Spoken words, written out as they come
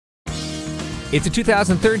It's a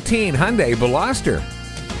 2013 Hyundai Veloster.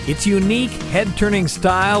 Its unique head-turning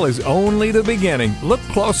style is only the beginning. Look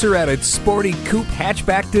closer at its sporty coupe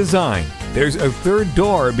hatchback design. There's a third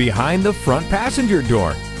door behind the front passenger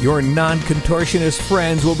door. Your non-contortionist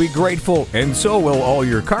friends will be grateful, and so will all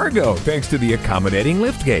your cargo, thanks to the accommodating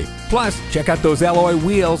liftgate. Plus, check out those alloy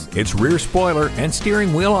wheels, its rear spoiler, and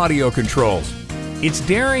steering wheel audio controls. It's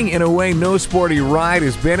daring in a way no sporty ride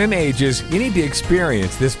has been in ages. You need to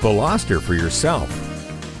experience this Veloster for yourself.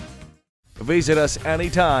 Visit us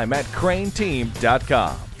anytime at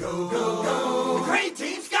crainteam.com.